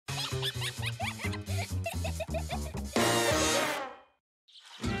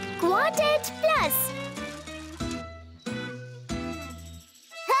Quartet Plus.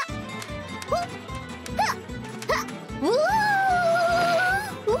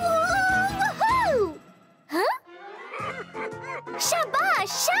 शाबाश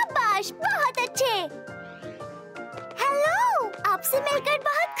शाबाश, बहुत अच्छे। हेलो, आपसे मिलकर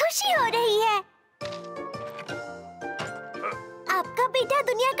बहुत खुशी हो रही है। आपका बेटा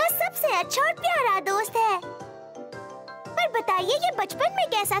दुनिया का सबसे अच्छा और प्यारा दोस्त है। पर बताइए, ये बचपन में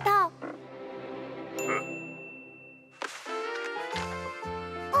कैसा था?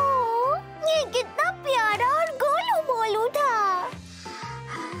 ओह, ये कितना प्यारा और गोलू मोलू था।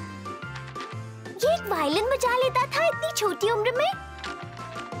 ये एक वायलिन बजा लेता था इतनी छोटी उम्र में।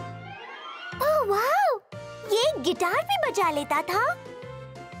 ओह वाह, ये एक गिटार भी बजा लेता था।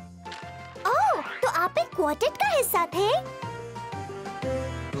 ओह, तो आप एक क्वार्टेट का हिस्सा थे?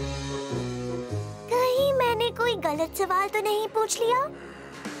 कहीं मैंने कोई गलत सवाल तो नहीं पूछ लिया?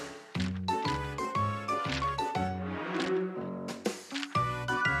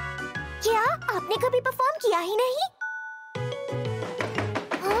 क्या आपने कभी परफॉर्म किया ही नहीं?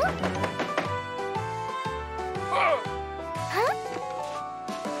 हाँ? हाँ?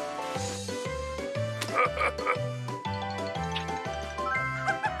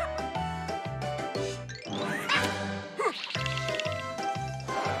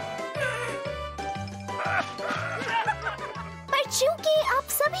 पर चूंकि आप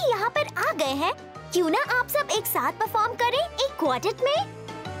सभी यहाँ पर आ गए हैं, क्यों ना आप सब एक साथ परफॉर्म करें एक क्वार्टेट में?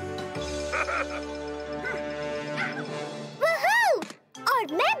 वूहू!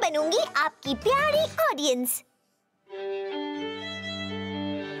 और मैं बनूंगी आपकी प्यारी ऑडियंस।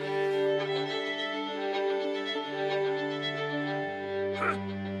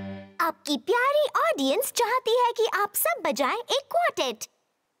 आपकी प्यारी ऑडियंस चाहती है कि आप सब बजाएं एक क्वार्टेट।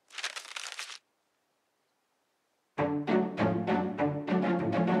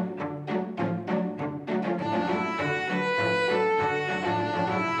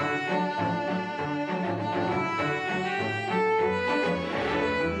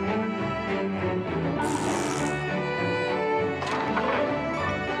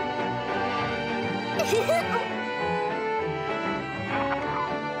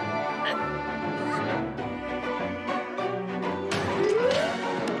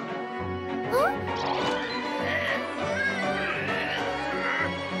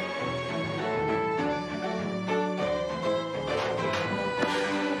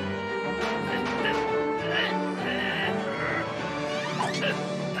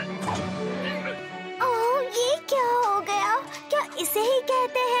 इसे ही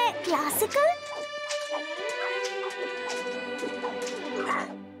कहते हैं क्लासिकल।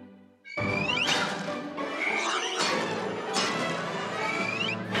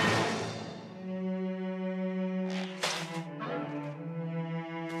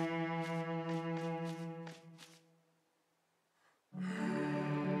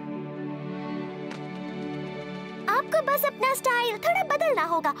 आपको बस अपना स्टाइल थोड़ा बदलना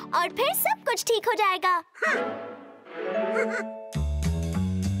होगा और फिर सब कुछ ठीक हो जाएगा।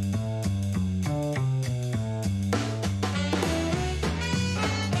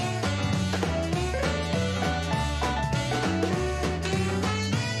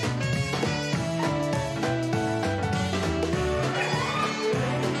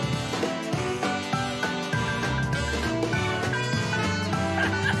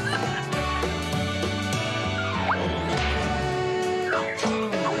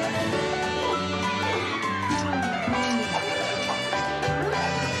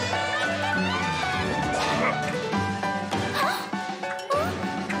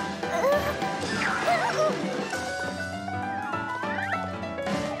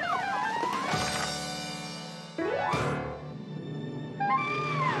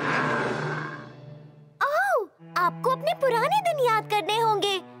 आपको अपने पुराने दिन याद करने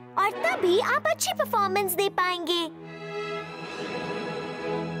होंगे और तभी आप अच्छी परफॉर्मेंस दे पाएंगे।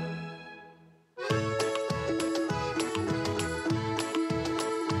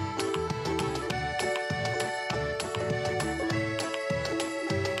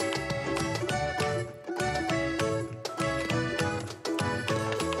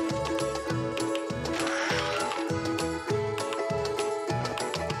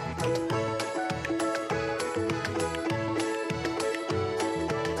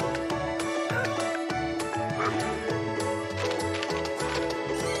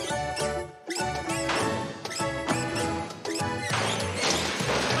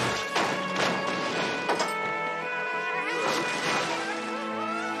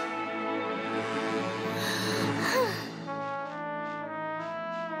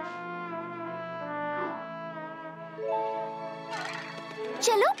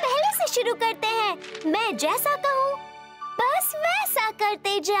 चलो पहले से शुरू करते हैं। मैं जैसा कहूँ बस वैसा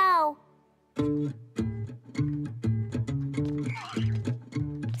करते जाओ।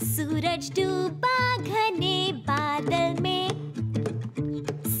 सूरज डूबा घने बादल में,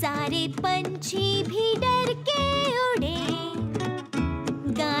 सारे पंछी भी डर के उड़े।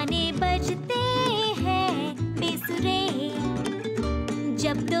 गाने बजते हैं बेसुरे,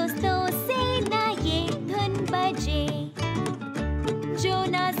 जब दोस्तों से ना ये धुन बजे। जो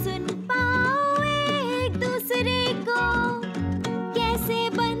ना सुन पाओ एक दूसरे को, कैसे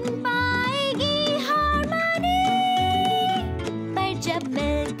बन पाएगी हारमोनी। पर जब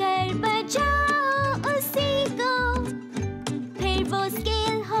मिलकर बजाओ उसी को, फिर वो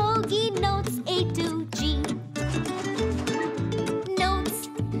स्केल होगी notes A to G। Notes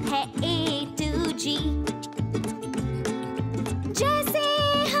है A to G। जैसे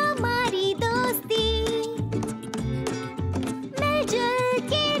हमारी दोस्ती, मिलजुल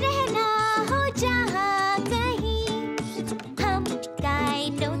के रहना हो जहाँ कहीं, हम गाए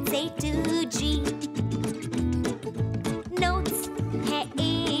notes A to G। Notes है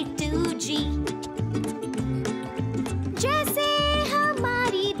A to G। जैसे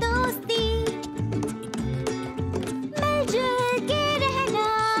हमारी दोस्ती, मिलजुल के रहना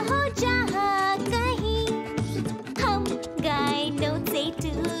हो जहाँ कहीं, हम गाए नोट्स A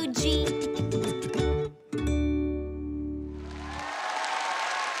to G।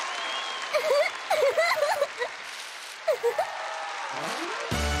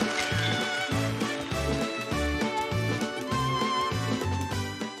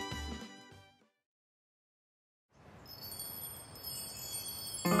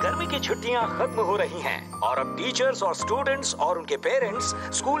 गर्मी की छुट्टियां खत्म हो रही हैं और अब टीचर्स और स्टूडेंट्स और उनके पेरेंट्स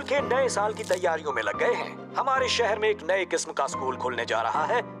स्कूल के नए साल की तैयारियों में लग गए हैं। हमारे शहर में एक नए किस्म का स्कूल खुलने जा रहा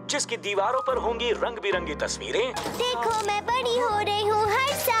है, जिसकी दीवारों पर होंगी रंग बिरंगी तस्वीरें। देखो मैं बड़ी हो रही हूँ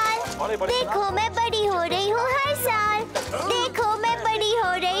हर साल। देखो मैं बड़ी हो रही हूँ हर साल। देखो मैं बड़ी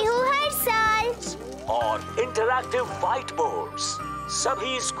हो रही हूँ हर साल। और इंटरैक्टिव व्हाइट बोर्ड्स।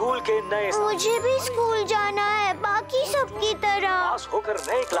 सभी स्कूल के नए मुझे भी स्कूल जाना है बाकी सबकी तरह। पास होकर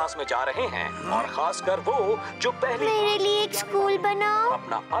नए क्लास में जा रहे हैं, और खासकर वो जो पहली मेरे लिए एक स्कूल बनाओ।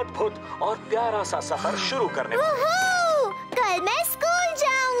 अपना अद्भुत और प्यारा सा सफर शुरू करने। कल मैं स्कूल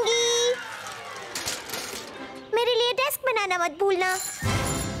जाऊंगी। मेरे लिए डेस्क बनाना मत भूलना।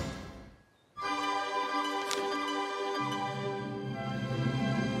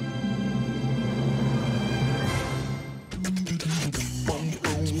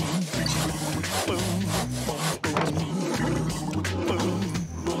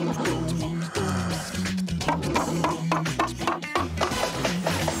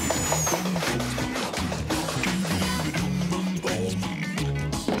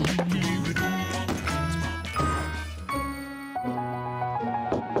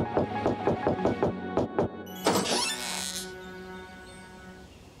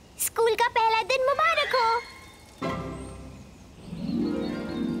 स्कूल का पहला दिन मुबारक हो।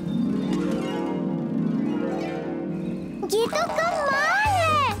 ये तो कमाल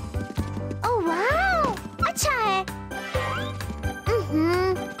है। ओह वाह, अच्छा है।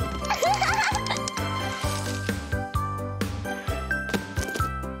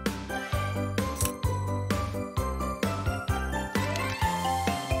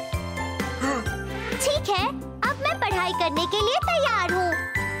 ठीक है, अब मैं पढ़ाई करने के लिए तैयार हूँ।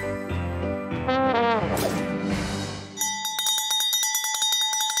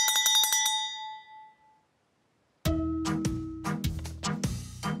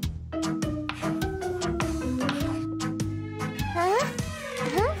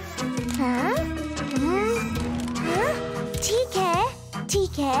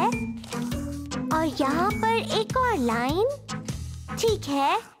 ठीक है। और यहाँ पर एक और लाइन। ठीक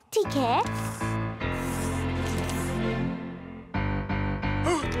है, ठीक है।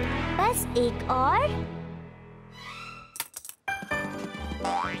 बस एक और।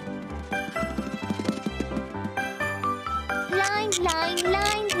 Line line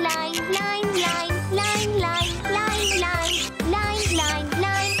line line line line line line line line line line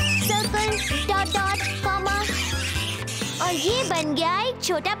line circle dot dot comma. और ये बन गया एक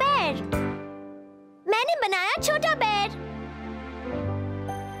छोटा पैर। मैंने बनाया छोटा पैर।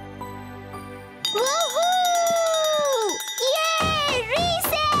 वूहू! ये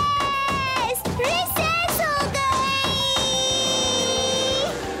रिसेस! रिसेस हो गई!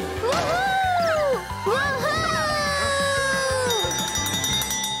 वूहू! वूहू!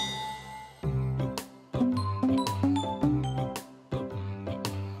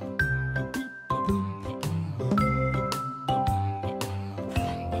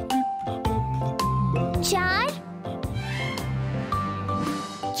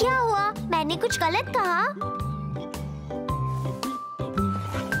 मैंने कुछ गलत कहा?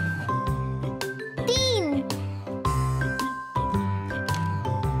 3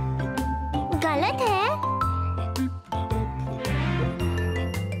 गलत है।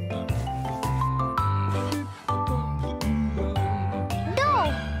 2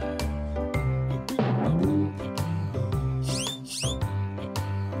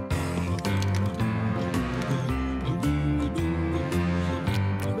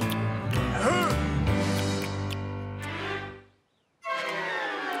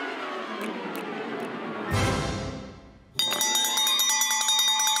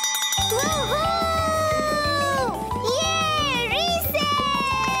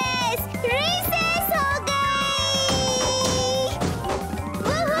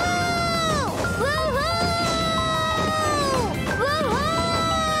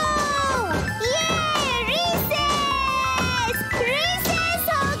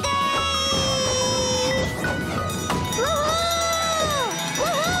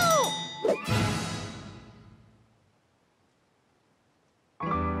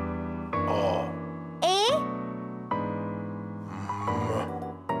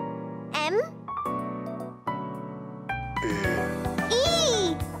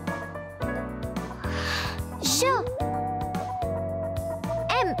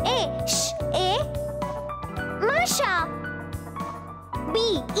 Masha.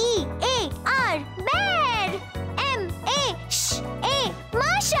 B-E-A-R bear. M-A-S-H-A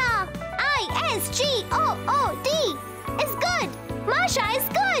Masha. I-S-G-O-O-D is good. Masha is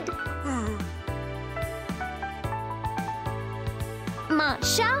good.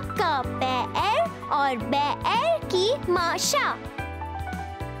 Masha का bear और bear की Masha.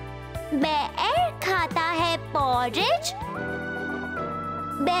 bear खाता है porridge.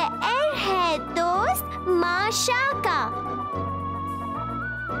 bear है दोस्त माशा का।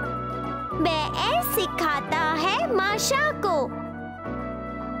 bear सिखाता है माशा को।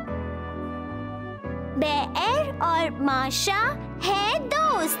 bear और माशा है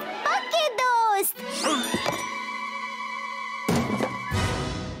दोस्त, पक्के दोस्त।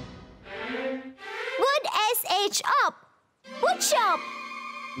 Wood S-H up, wood shop।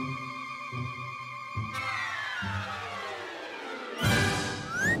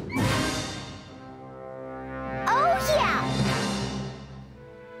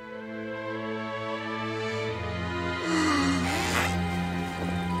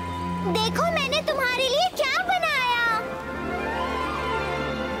 देखो मैंने तुम्हारे लिए क्या बनाया।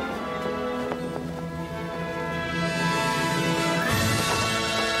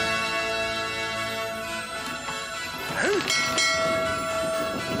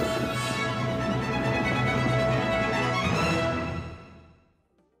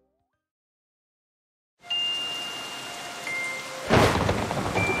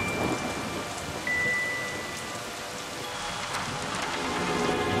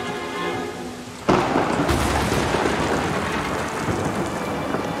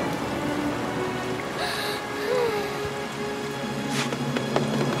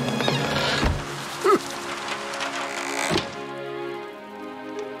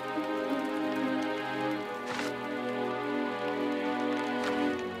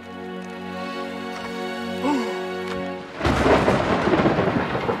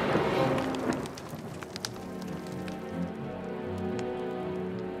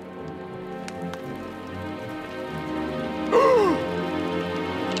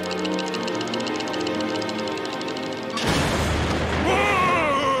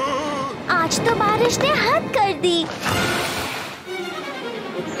 आज तो बारिश ने हद कर दी।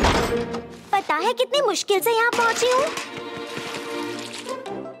 पता है कितनी मुश्किल से यहाँ पहुँची हूँ।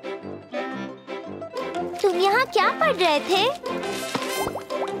 तुम यहाँ क्या पढ़ रहे थे?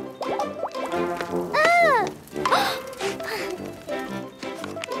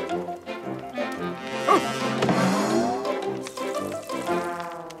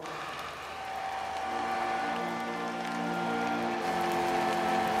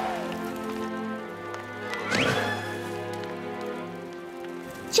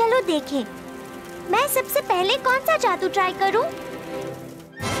 चलो देखें, मैं सबसे पहले कौन सा जादू ट्राई करूं?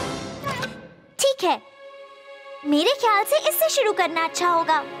 ठीक है, मेरे ख्याल से इससे शुरू करना अच्छा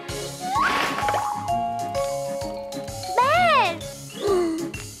होगा। बैर!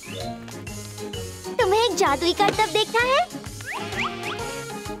 तुम्हें एक जादुई करतब देखना है?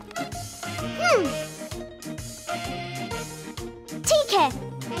 ठीक है।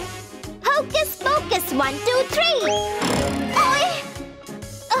 Hocus pocus 1 2 3। ओए!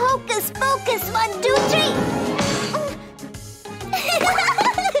 Hocus pocus 1 2 3।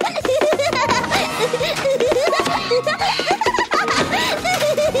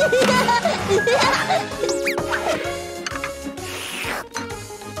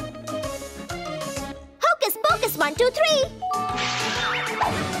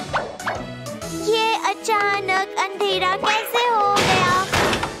 ऐसा कैसे हो गया?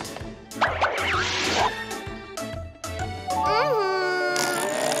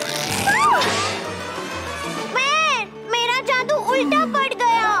 मेरा जादू उल्टा पड़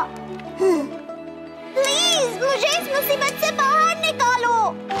गया। प्लीज मुझे इस मुसीबत से बाहर निकालो।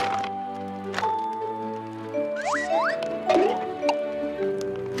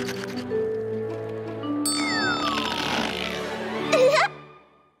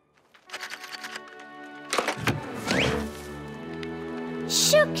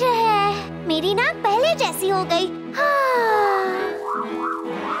 शुक्र है मेरी नाक पहले जैसी हो गई।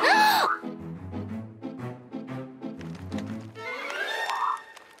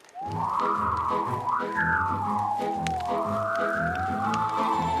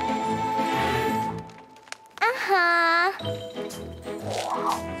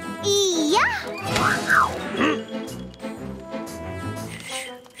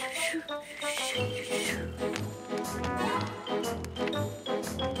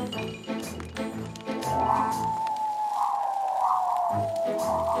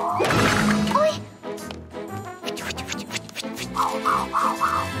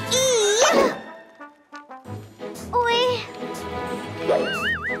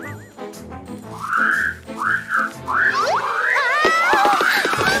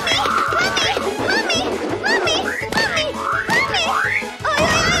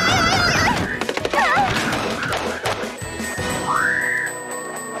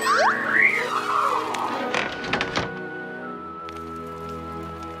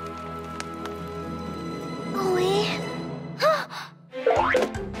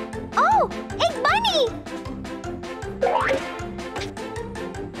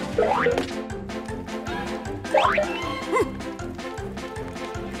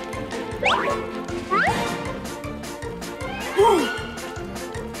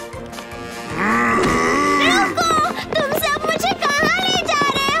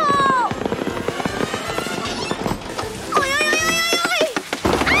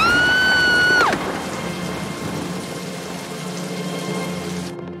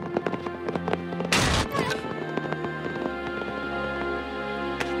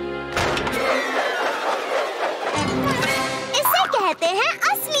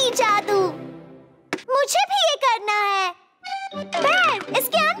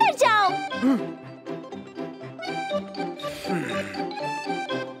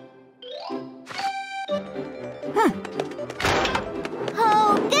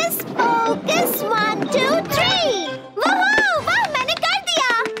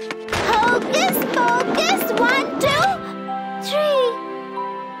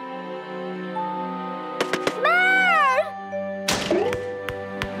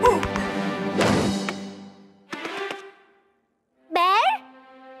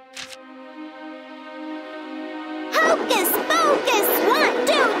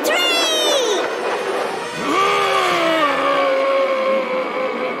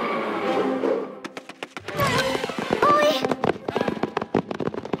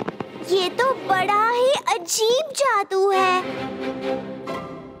 ये तो बड़ा ही अजीब जादू है।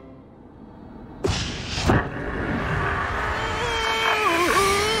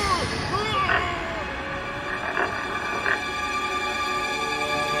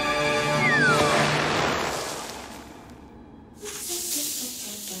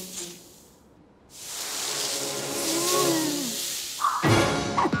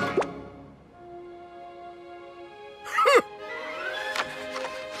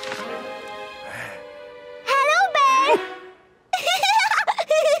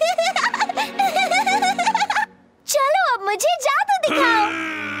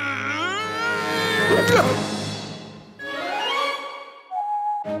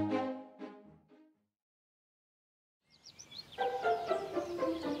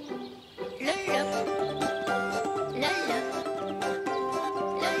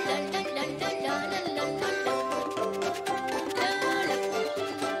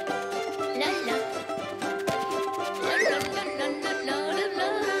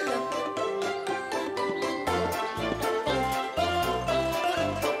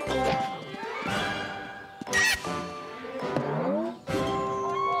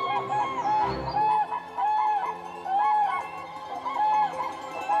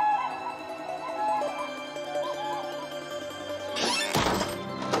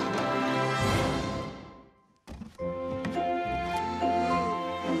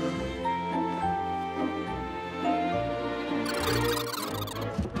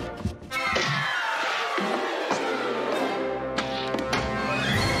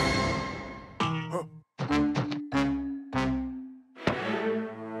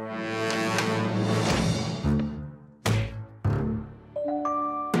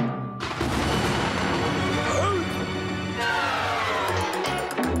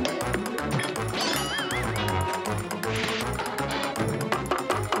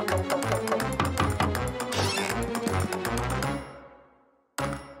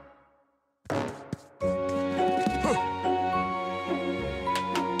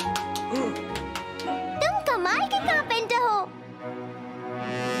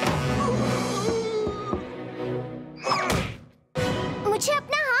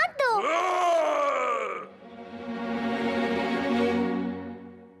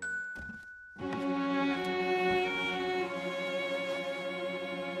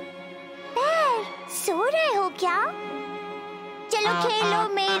 क्या? चलो खेलो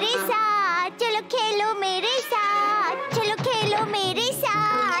मेरे साथ, चलो खेलो मेरे साथ, चलो खेलो मेरे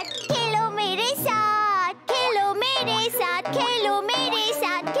साथ, खेलो मेरे साथ, खेलो मेरे साथ, खेलो मेरे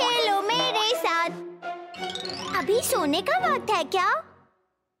साथ, खेलो मेरे साथ। अभी सोने का वक्त है क्या?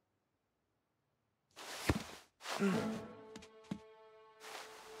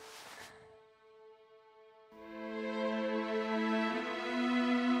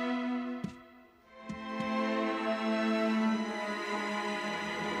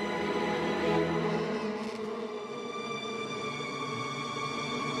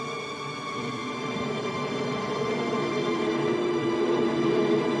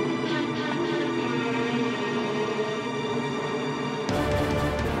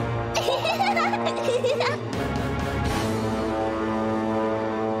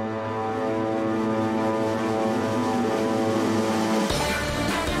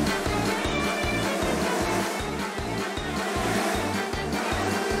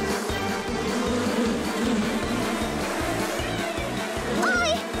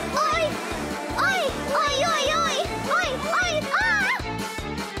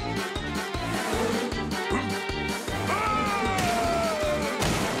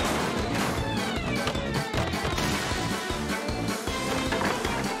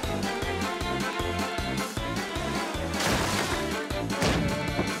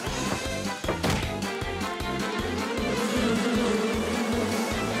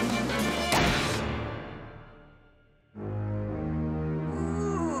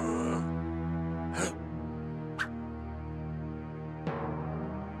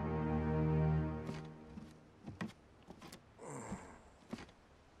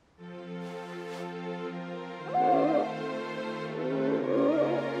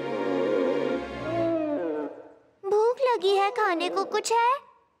 लगी है, खाने को कुछ है?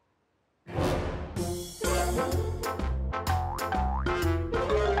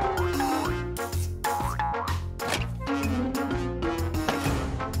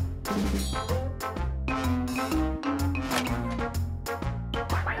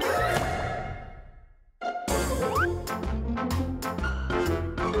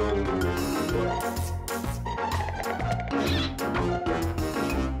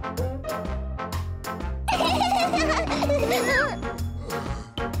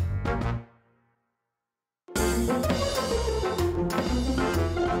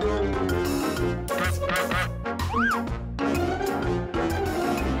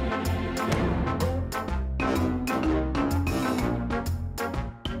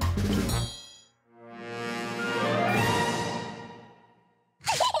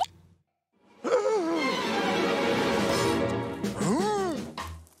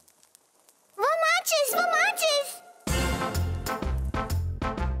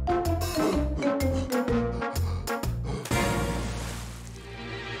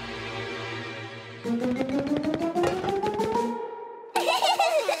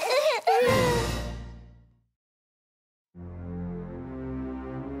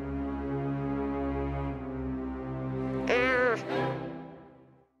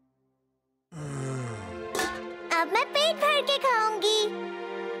 अब मैं पेट भर के खाऊंगी।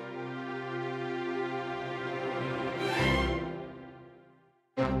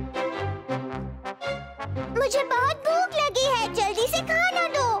 मुझे बहुत भूख लगी है, जल्दी से खाना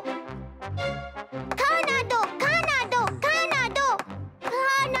दो। खाना दो, खाना दो, खाना दो,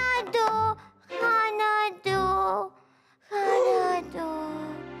 खाना दो, खाना दो, खाना दो,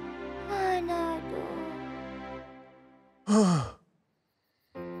 खाना दो।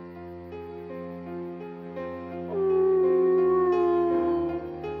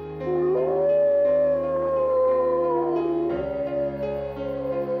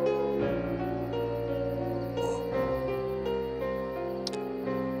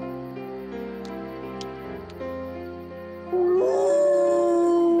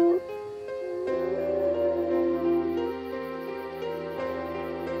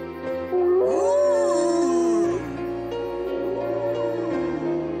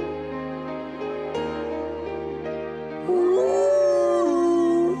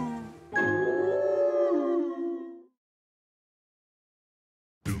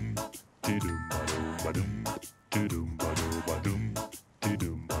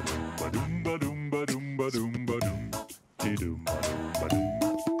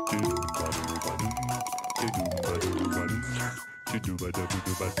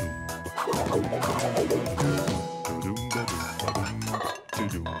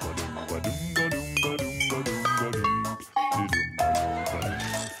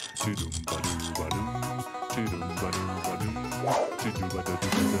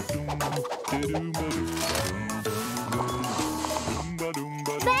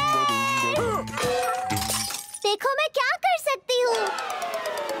 देखो मैं क्या कर सकती हूँ।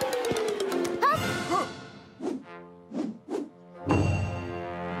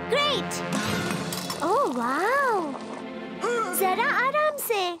 ग्रेट। ओह वाओ, जरा आराम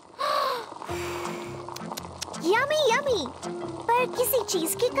से। यमी यमी, पर किसी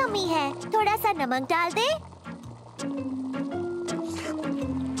चीज की कमी है। थोड़ा सा नमक डाल दे।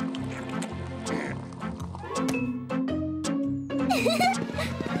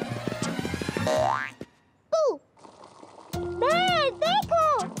 देखो,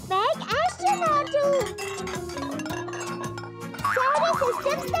 मैं एक एस्ट्रोनॉट हूँ। सारे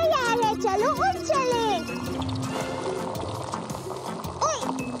सिस्टम्स तैयार है, चलो उठ चले।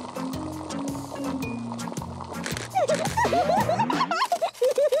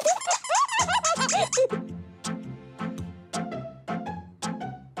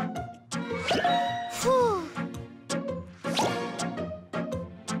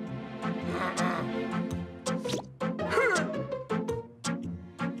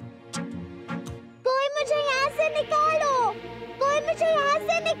 कोई मुझे यहाँ से निकालो, कोई मुझे यहाँ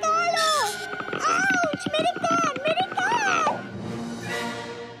से निकालो। आउच, मेरे कान, मेरे कान।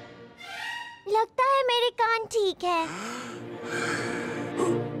 लगता है मेरे कान ठीक है।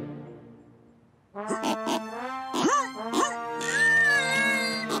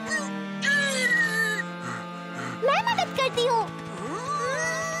 मैं मदद करती हूँ।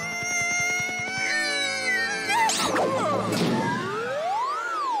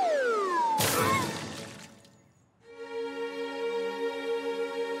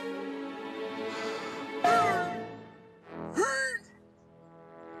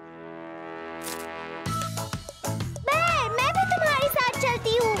 मैं भी तुम्हारे साथ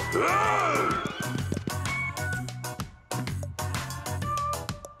चलती हूँ।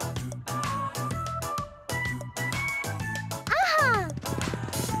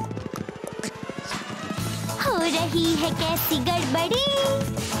 हो रही है कैसी गड़बड़ी।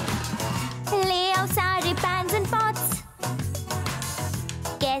 ले आओ सारे पैन्स एंड पॉट्स।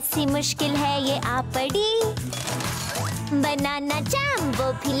 कैसी मुश्किल है ये आ पड़ी। बनाना जैम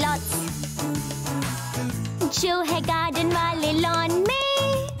वो भी लॉट्स, जो है गार्डन वाले लॉन में,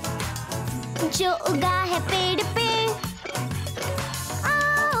 जो उगा है पेड़ पे।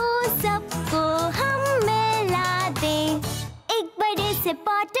 आओ सबको हम मिला दें एक बड़े से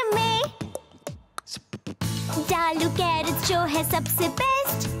पॉट में। डालू कैरेट जो है सबसे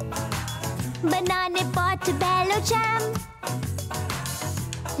बेस्ट, बनाने पॉट बेलो जैम,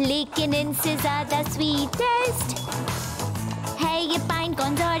 लेकिन इनसे ज्यादा स्वीटेस्ट है ये पाइन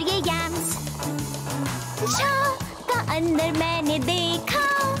कॉर्न्स और ये यैम्स। का अंदर मैंने देखा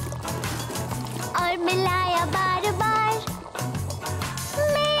और मिलाया बार बार।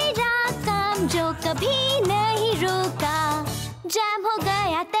 मेरा काम जो कभी नहीं रुका, जैम हो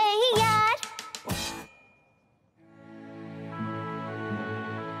गया तैयार।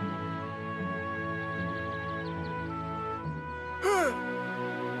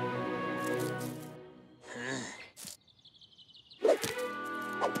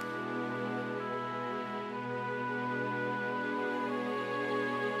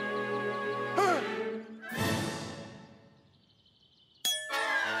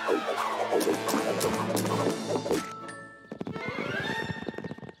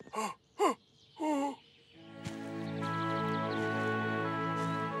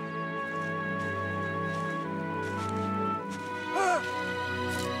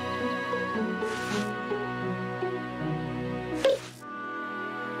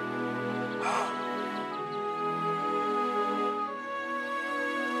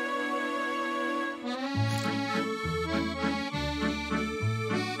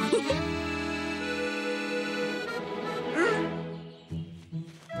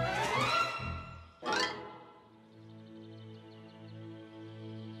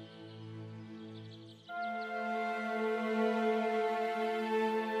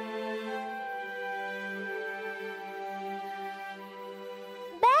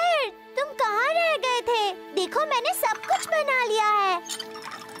 देखो मैंने सब कुछ बना लिया है।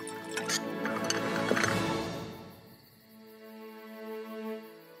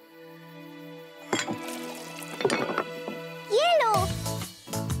 ये लो।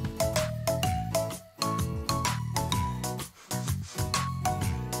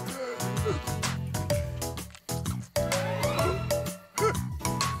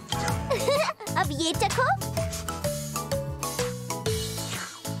 अब ये चखो।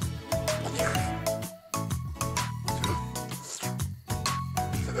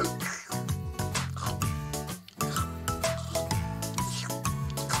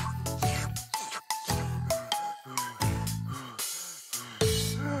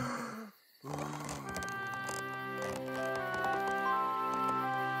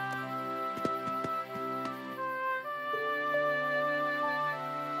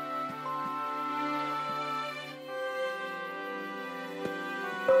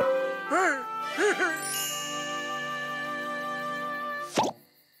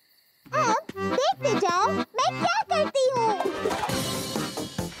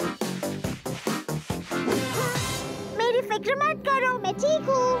 फिक्र मत करो, मैं ठीक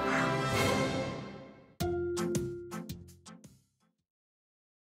हूँ।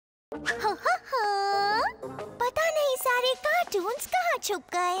 पता नहीं सारे कार्टून्स कहाँ छुप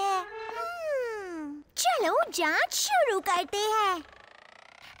गए हैं। चलो जांच शुरू करते हैं।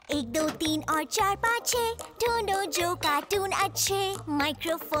 1 2 3 और 4 5 6 ढूंढो जो कार्टून अच्छे।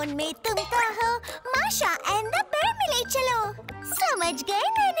 माइक्रोफोन में तुम कहो माशा एंड द बेयर मिले चलो। समझ गए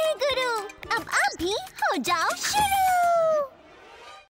नन्हे गुरु, अब आप भी हो जाओ